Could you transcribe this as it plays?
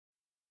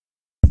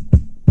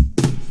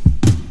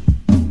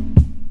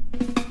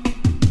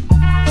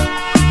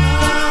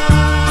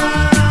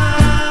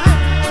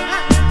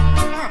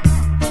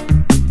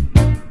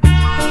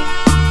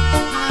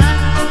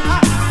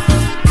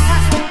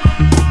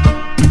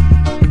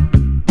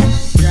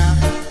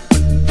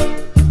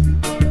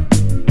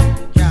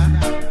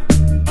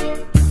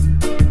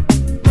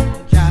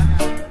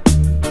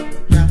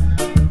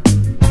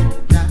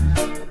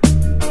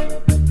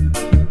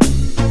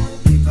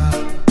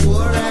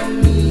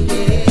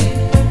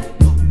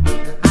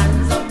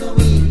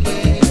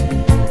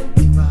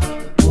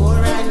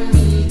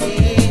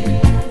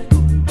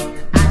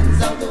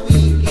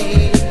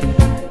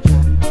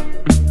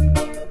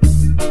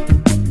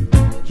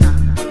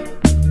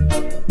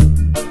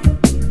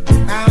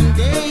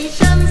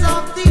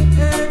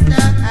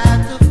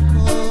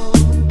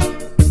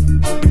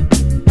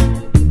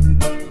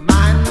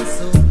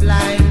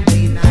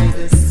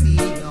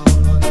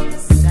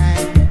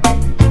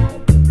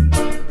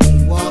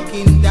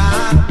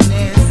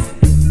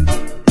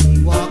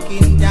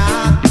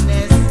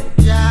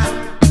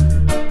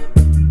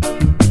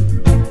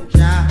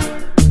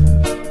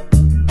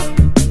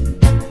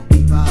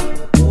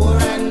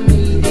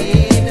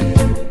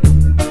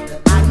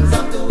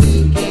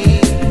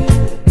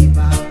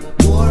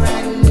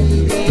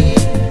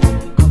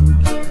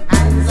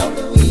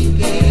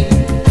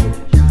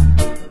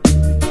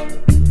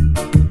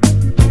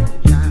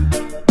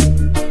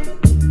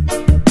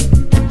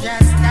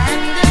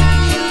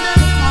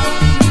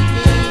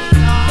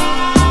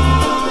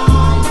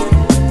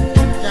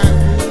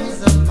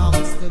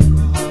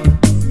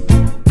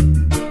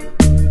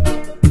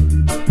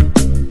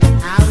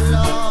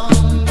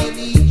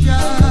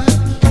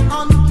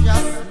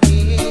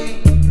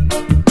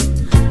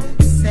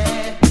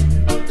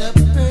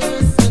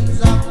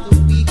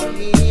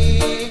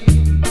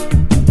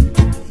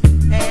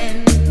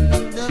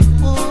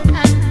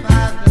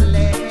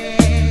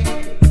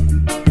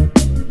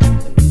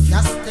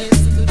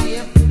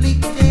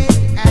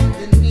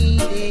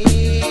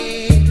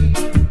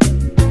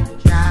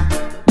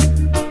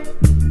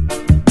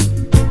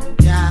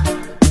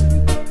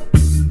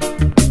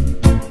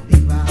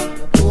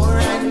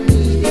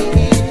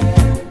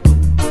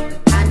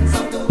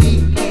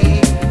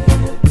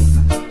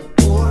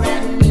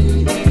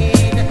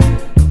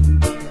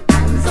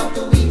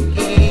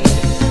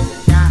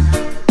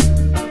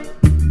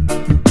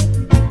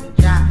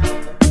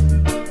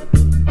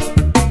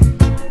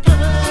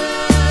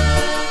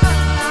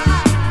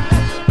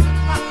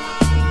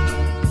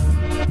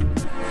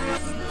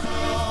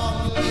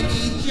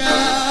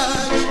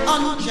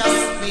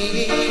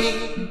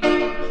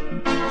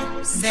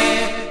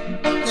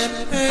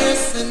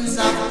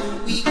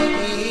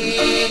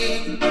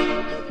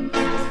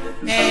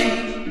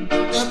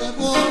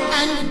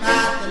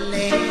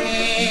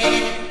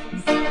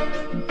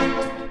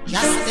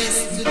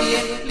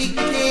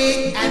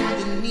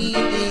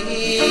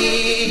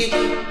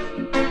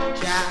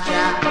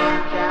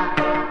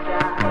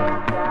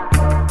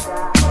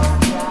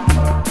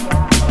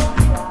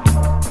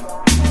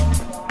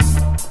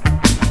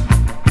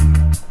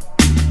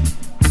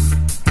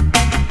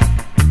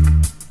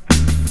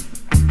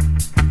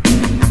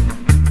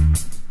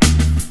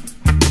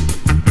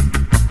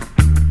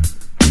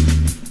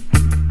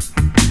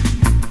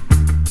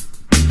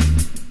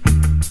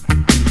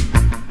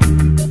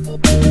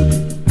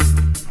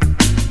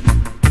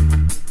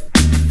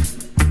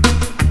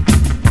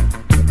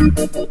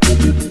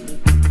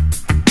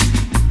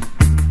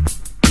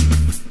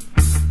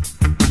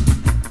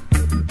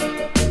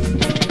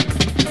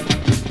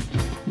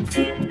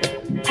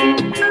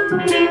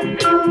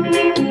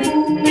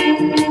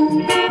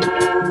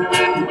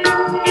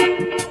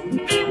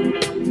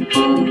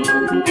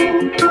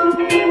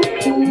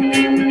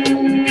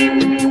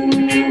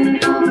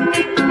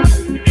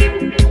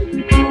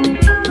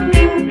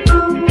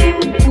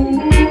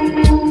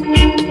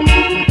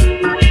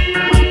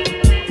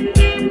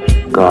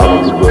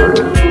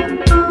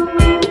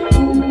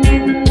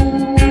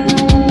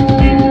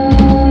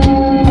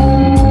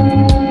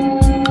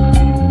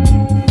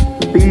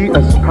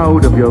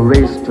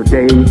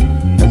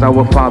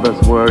Our fathers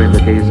were in the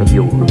days of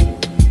yore.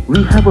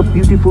 We have a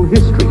beautiful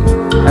history,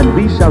 and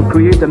we shall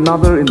create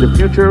another in the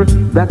future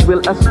that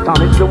will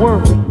astonish the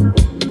world.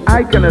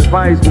 I can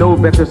advise no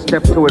better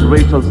step toward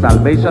racial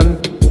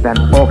salvation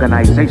than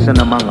organization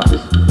among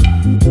us.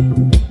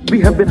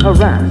 We have been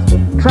harassed,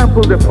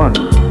 trampled upon,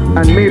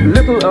 and made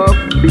little of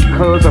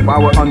because of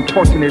our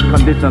unfortunate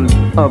condition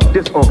of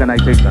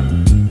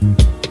disorganization.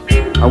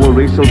 Our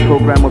racial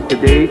program of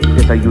today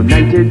is a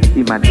united,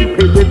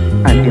 emancipated,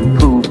 and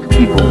improved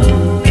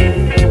people.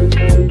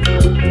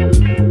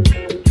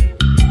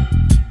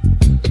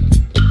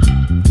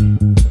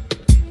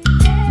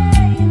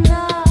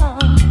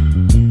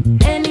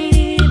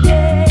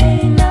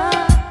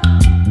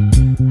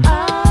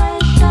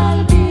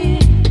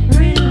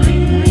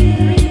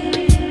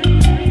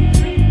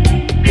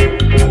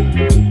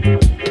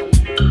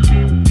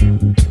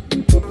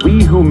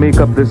 Make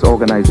up this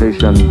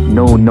organization,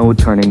 no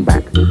turning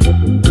back.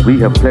 We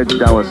have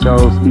pledged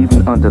ourselves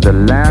even unto the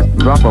last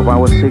drop of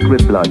our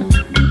sacred blood.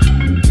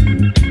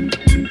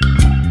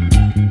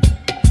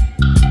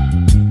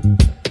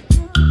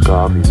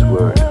 Garvey's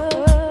word.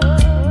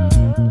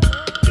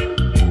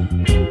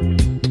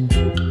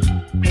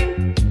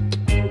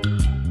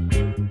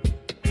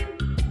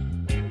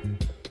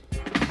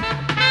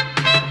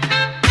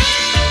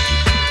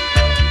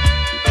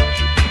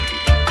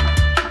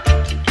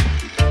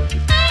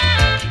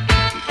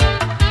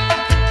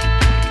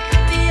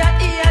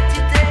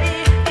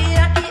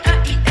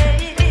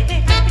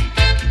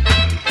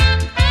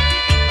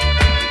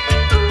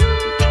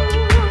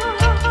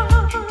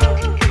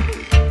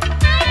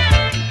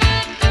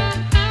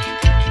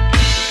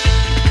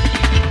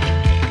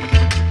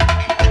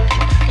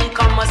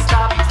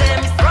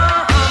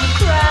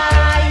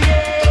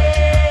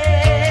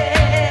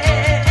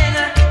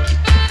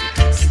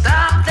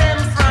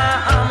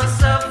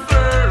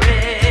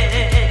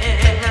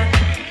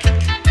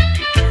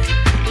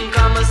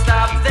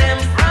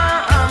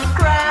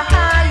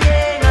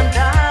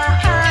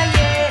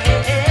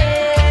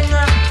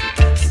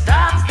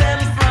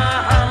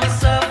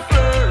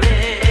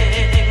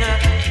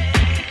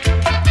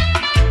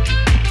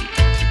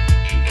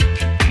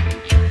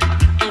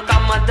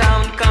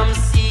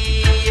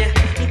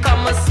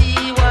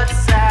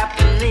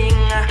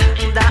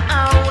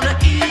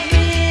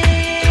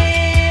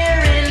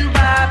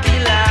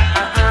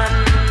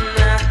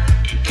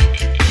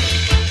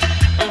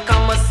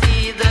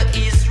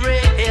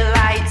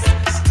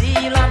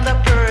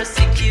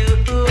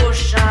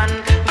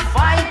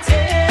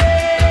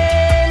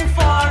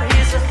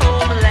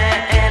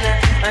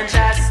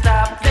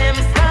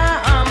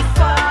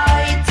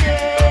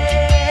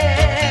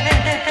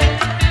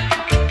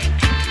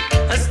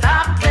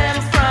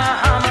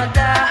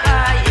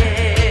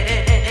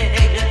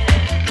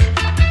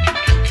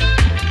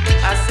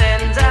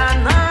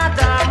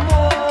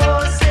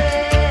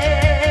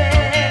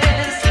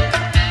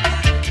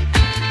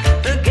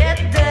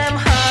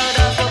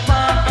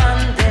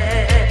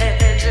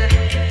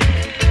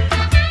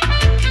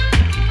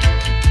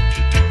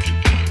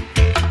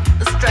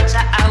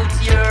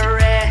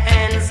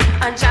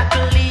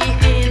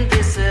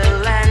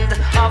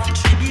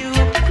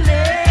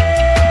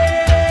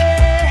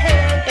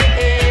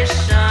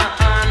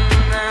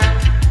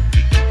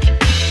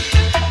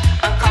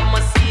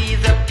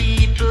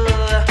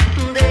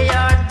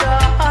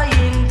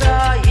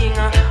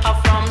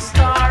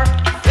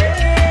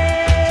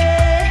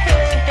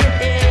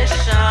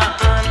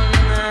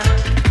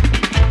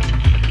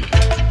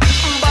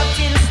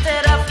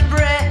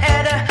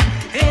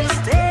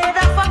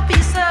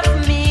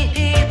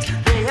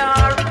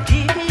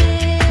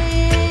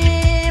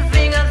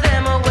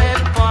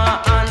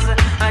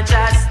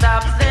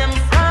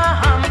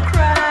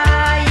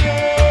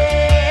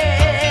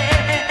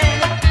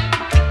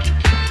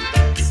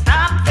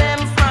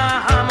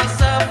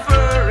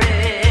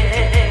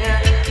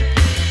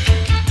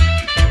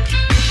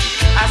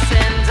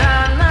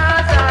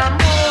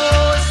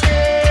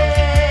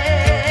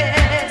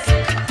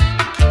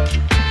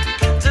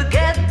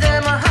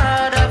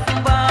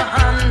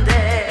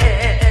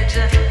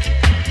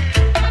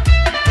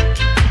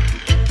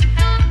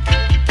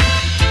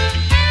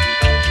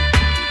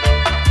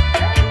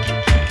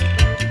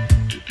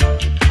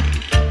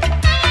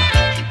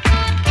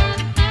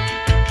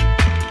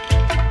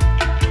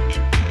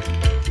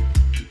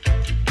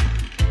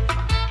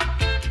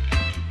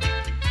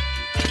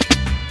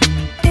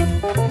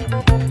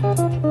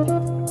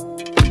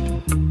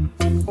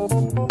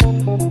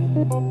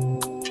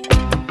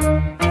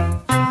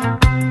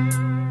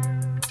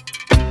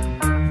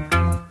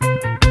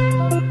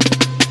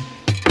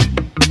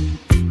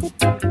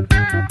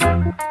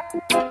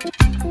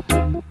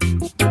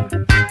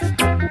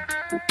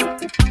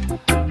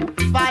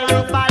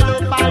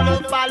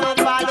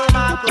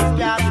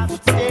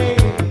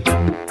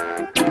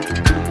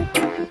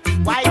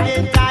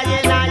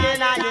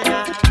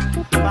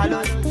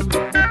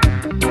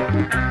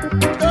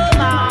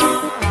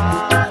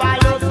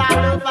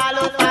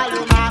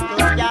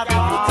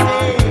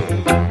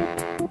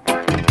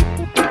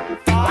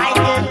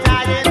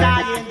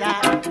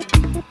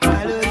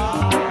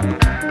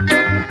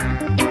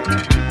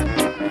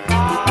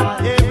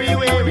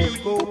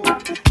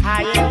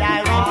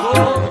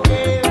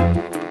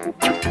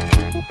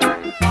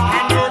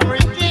 And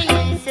everything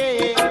he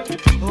said,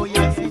 oh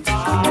yes it's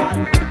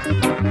hard.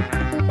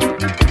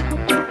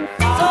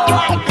 So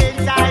I can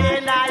die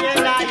and die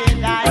and die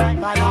and die,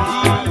 Bally.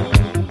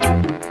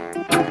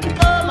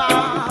 Come on,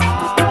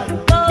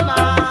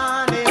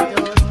 it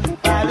does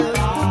follow.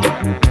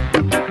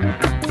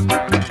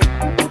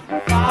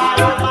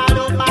 Follow,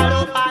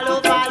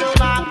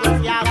 Marcus,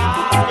 yeah,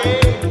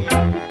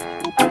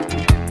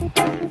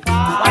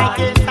 why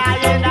can't I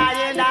and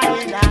I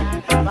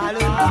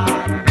follow?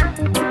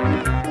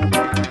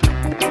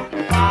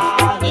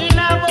 He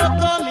never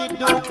commit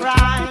no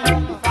crime.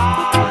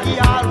 He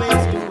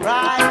always do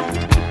right.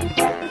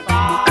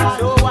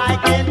 So why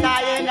can't I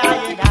and I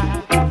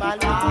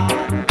follow?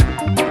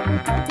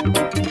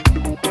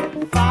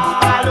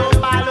 Follow,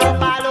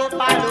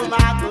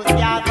 Marcus,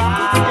 yeah,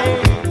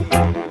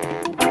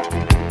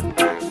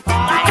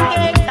 why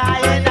can't I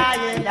and I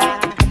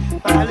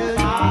follow?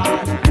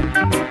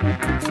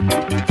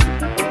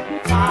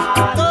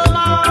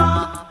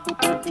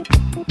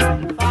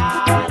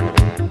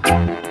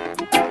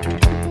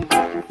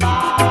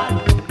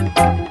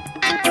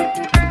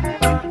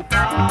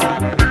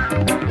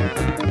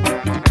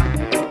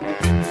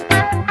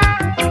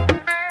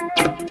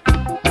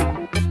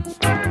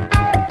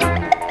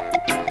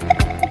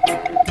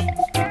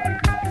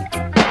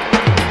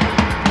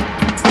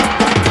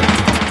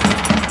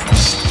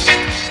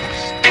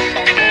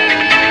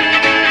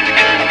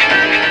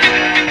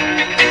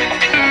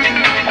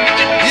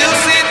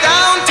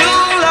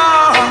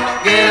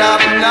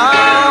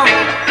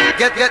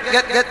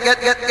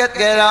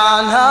 Get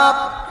on up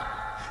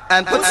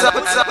and put some.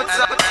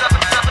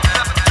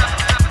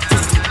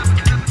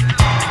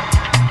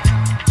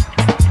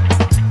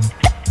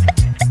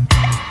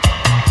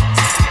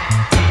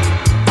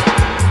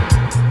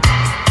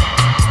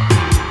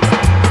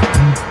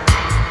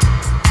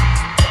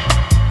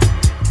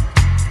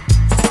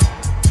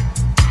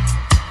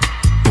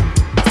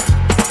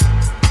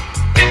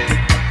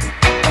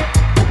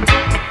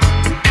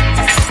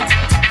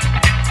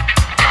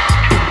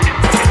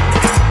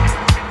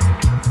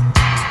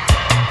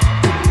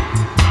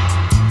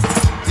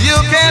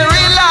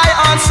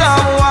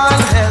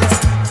 Someone else,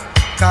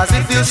 'cause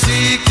if you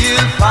seek,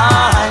 you'll find.